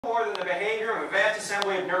More than the behavior of a vast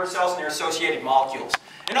assembly of nerve cells and their associated molecules.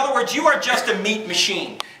 In other words, you are just a meat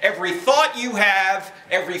machine. Every thought you have,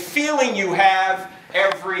 every feeling you have,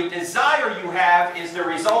 every desire you have is the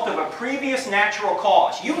result of a previous natural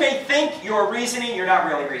cause. You may think you're reasoning, you're not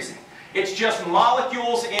really reasoning. It's just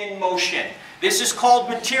molecules in motion. This is called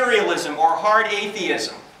materialism or hard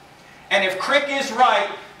atheism. And if Crick is right,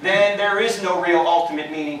 then there is no real ultimate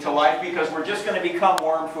meaning to life because we're just going to become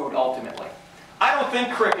worm food ultimately. I don't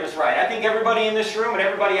think Crick is right. I think everybody in this room and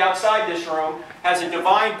everybody outside this room has a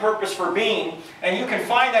divine purpose for being, and you can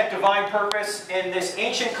find that divine purpose in this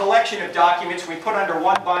ancient collection of documents we put under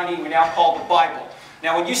one binding we now call the Bible.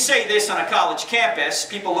 Now when you say this on a college campus,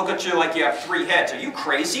 people look at you like you have three heads. Are you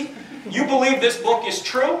crazy? You believe this book is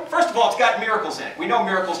true? First of all, it's got miracles in it. We know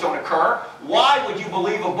miracles don't occur. Why would you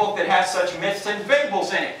believe a book that has such myths and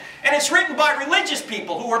fables in it? And it's written by religious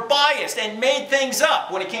people who were biased and made things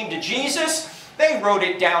up. When it came to Jesus, they wrote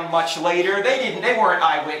it down much later. They weren't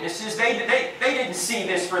eyewitnesses. They didn't see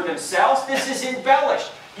this for themselves. This is embellished.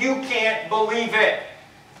 You can't believe it.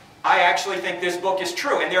 I actually think this book is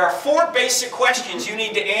true. And there are four basic questions you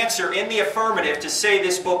need to answer in the affirmative to say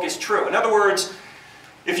this book is true. In other words,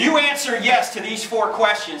 if you answer yes to these four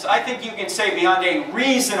questions, I think you can say beyond a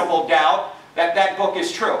reasonable doubt that that book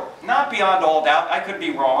is true. Not beyond all doubt. I could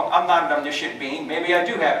be wrong. I'm not an omniscient being. Maybe I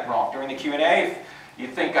do have it wrong. During the Q&A, if you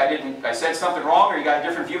think I said something wrong or you got a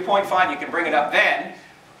different viewpoint, fine, you can bring it up then.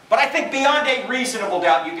 But I think beyond a reasonable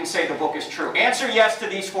doubt you can say the book is true. Answer yes to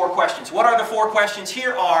these four questions. What are the four questions?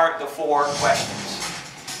 Here are the four questions.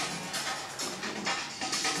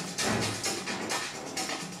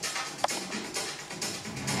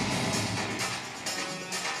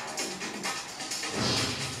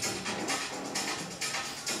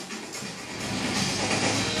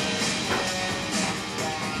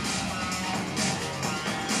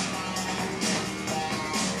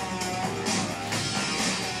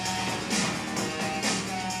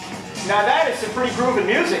 Now that is some pretty groovy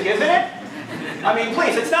music, isn't it? I mean,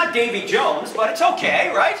 please, it's not Davy Jones, but it's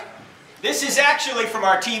okay, right? This is actually from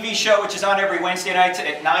our TV show, which is on every Wednesday night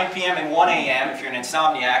at 9 p.m. and 1 a.m. if you're an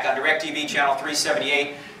insomniac on DirecTV channel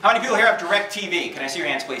 378. How many people here have DirecTV? Can I see your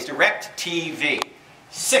hands, please? DirecTV.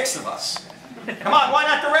 6 of us. Come on, why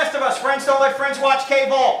not the rest of us? Friends don't let friends watch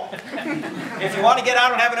cable. If you want to get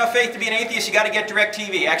out and have enough faith to be an atheist, you got to get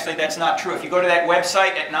DirecTV. Actually, that's not true. If you go to that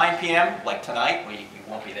website at 9 p.m., like tonight, well, you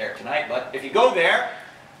won't be there tonight, but if you go there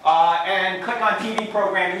and click on TV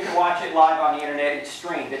program, you can watch it live on the internet. It's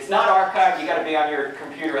streamed. It's not archived. You got to be on your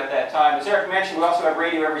computer at that time. As Eric mentioned, we also have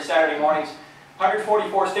radio every Saturday mornings.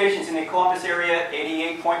 144 stations in the Columbus area,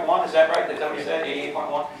 88.1. Is that right? Is that what you said?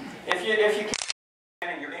 88.1. If you can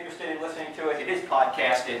and you're interested in listening to it, it is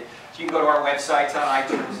podcasted. So you can go to our websites on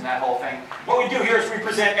iTunes and that whole thing. What we do here is we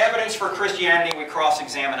present evidence for Christianity. We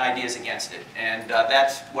cross-examine ideas against it. And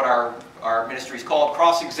that's what our ministry is called,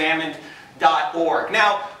 crossexamined.org.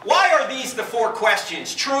 Now, why are these the four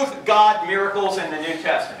questions? Truth, God, miracles, and the New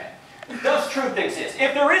Testament. Does truth exist?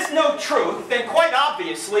 If there is no truth, then quite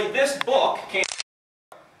obviously this book can't be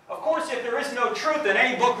true. Of course, if there is no truth, then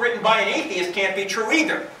any book written by an atheist can't be true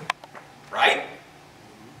either. Right?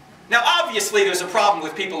 Now, obviously, there's a problem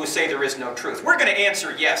with people who say there is no truth. We're going to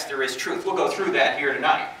answer, yes, there is truth. We'll go through that here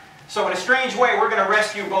tonight. So in a strange way, we're going to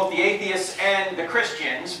rescue both the atheists and the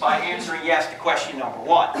Christians by answering yes to question number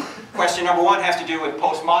one. Question number one has to do with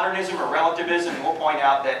postmodernism or relativism, and we'll point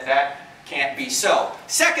out that that can't be so.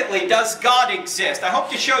 Secondly, does God exist? I hope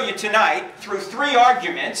to show you tonight, through 3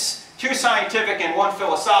 arguments, 2 scientific and 1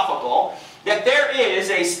 philosophical, that there is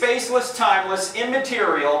a spaceless, timeless,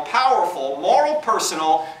 immaterial, powerful, moral,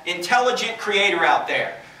 personal, intelligent creator out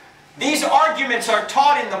there. These arguments are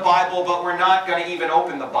taught in the Bible, but we're not going to even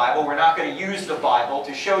open the Bible. We're not going to use the Bible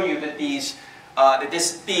to show you that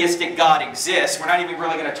this theistic God exists. We're not even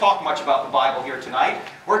really going to talk much about the Bible here tonight.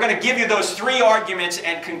 We're going to give you those 3 arguments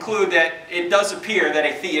and conclude that it does appear that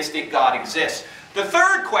a theistic God exists. The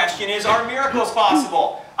third question is, are miracles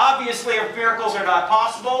possible? Obviously, if miracles are not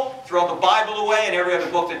possible, throw the Bible away and every other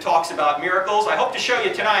book that talks about miracles. I hope to show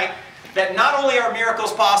you tonight that not only are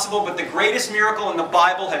miracles possible, but the greatest miracle in the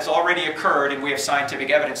Bible has already occurred and we have scientific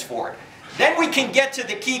evidence for it. Then we can get to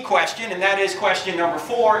the key question, and that is question number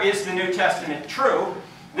 4, is the New Testament true?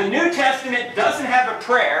 The New Testament doesn't have a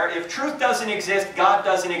prayer. If truth doesn't exist, God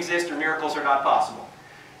doesn't exist, or miracles are not possible.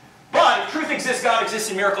 But if truth exists, God exists,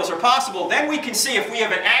 and miracles are possible, then we can see if we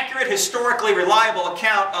have an accurate, historically reliable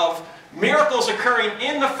account of miracles occurring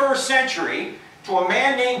in the 1st century to a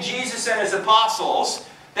man named Jesus and his apostles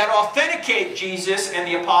that authenticate Jesus and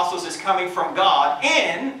the apostles as coming from God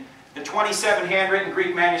in the 27 handwritten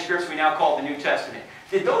Greek manuscripts we now call the New Testament.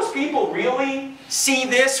 Did those people really see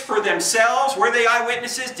this for themselves? Were they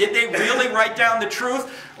eyewitnesses? Did they really write down the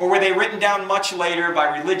truth? Or were they written down much later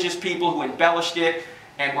by religious people who embellished it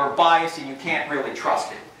and were biased and you can't really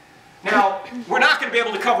trust it? Now, we're not going to be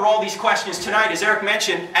able to cover all these questions tonight. As Eric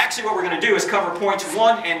mentioned, actually what we're going to do is cover points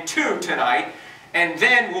 1 and 2 tonight, and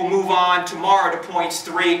then we'll move on tomorrow to points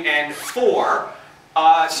 3 and 4.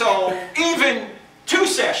 So even 2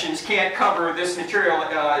 sessions can't cover this material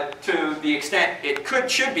to the extent it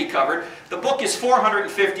should be covered. The book is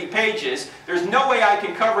 450 pages. There's no way I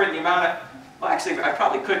can cover it in the amount of... Well, actually, I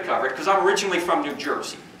probably could cover it because I'm originally from New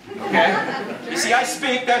Jersey. Okay? You see, I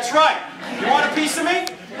speak, that's right. You want a piece of me?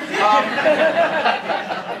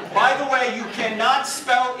 By the way, you cannot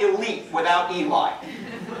spell elite without Eli.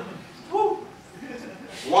 Woo.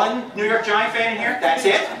 One New York Giant fan in here? That's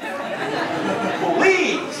it?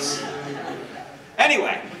 Please.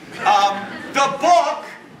 Anyway, the book,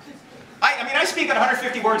 I speak at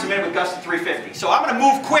 150 words a minute with Gus at 350, so I'm going to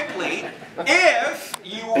move quickly. If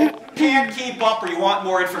you can't keep up or you want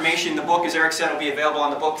more information, the book, as Eric said, will be available on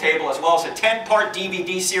the book table, as well as a 10-part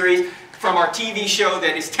DVD series from our TV show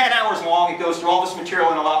that is 10 hours long. It goes through all this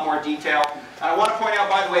material in a lot more detail. And I want to point out,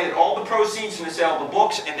 by the way, that all the proceeds from the sale of the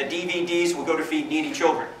books and the DVDs will go to feed needy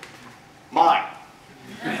children. Mine.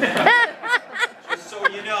 Just so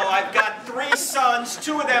you know, I've got 3 sons.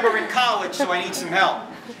 2 of them are in college, so I need some help.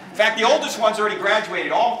 In fact, the oldest one's already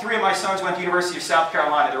graduated. All 3 of my sons went to the University of South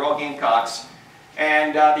Carolina. They're all Gamecocks.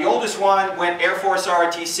 And the oldest one went Air Force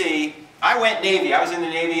ROTC. I went Navy. I was in the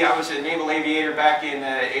Navy. I was a naval aviator back in the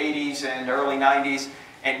 80s and early 90s.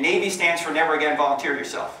 And Navy stands for Never Again Volunteer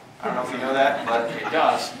Yourself. I don't know if you know that, but it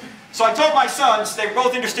does. So I told my sons, they were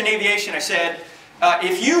both interested in aviation, I said,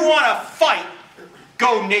 if you want to fight,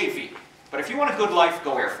 go Navy. But if you want a good life,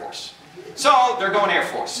 go Air Force. So they're going Air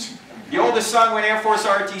Force. The oldest son went Air Force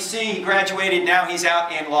ROTC. He graduated. Now he's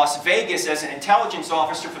out in Las Vegas as an intelligence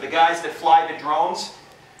officer for the guys that fly the drones.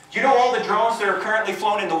 Do you know all the drones that are currently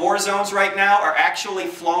flown in the war zones right now are actually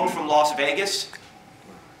flown from Las Vegas?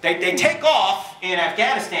 They take off in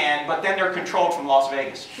Afghanistan, but then they're controlled from Las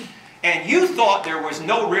Vegas. And you thought there was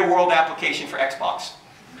no real-world application for Xbox.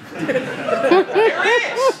 There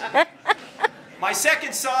is! My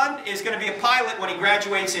second son is going to be a pilot when he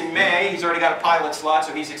graduates in May. He's already got a pilot slot,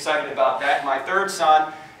 so he's excited about that. My third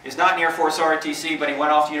son is not in Air Force ROTC, but he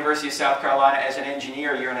went off to the University of South Carolina as an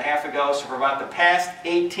engineer a year and a half ago. So for about the past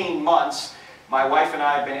 18 months, my wife and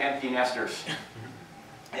I have been empty nesters.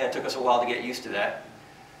 Yeah, it took us a while to get used to that.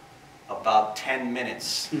 About 10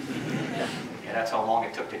 minutes. Yeah, that's how long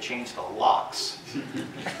it took to change the locks. Do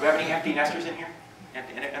we have any empty nesters in here?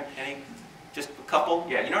 Any? Just a couple?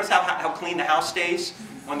 Yeah, you notice how clean the house stays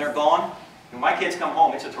when they're gone? When my kids come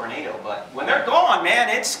home, it's a tornado, but when they're gone, man,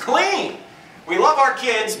 it's clean. We love our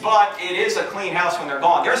kids, but it is a clean house when they're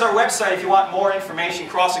gone. There's our website if you want more information,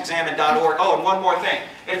 crossexamine.org. Oh, and one more thing.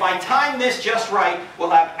 If I time this just right, we'll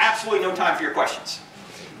have absolutely no time for your questions.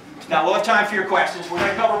 Now, we'll have time for your questions. We're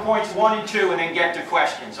going to cover points 1 and 2 and then get to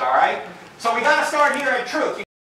questions, all right? So we got to start here at truth.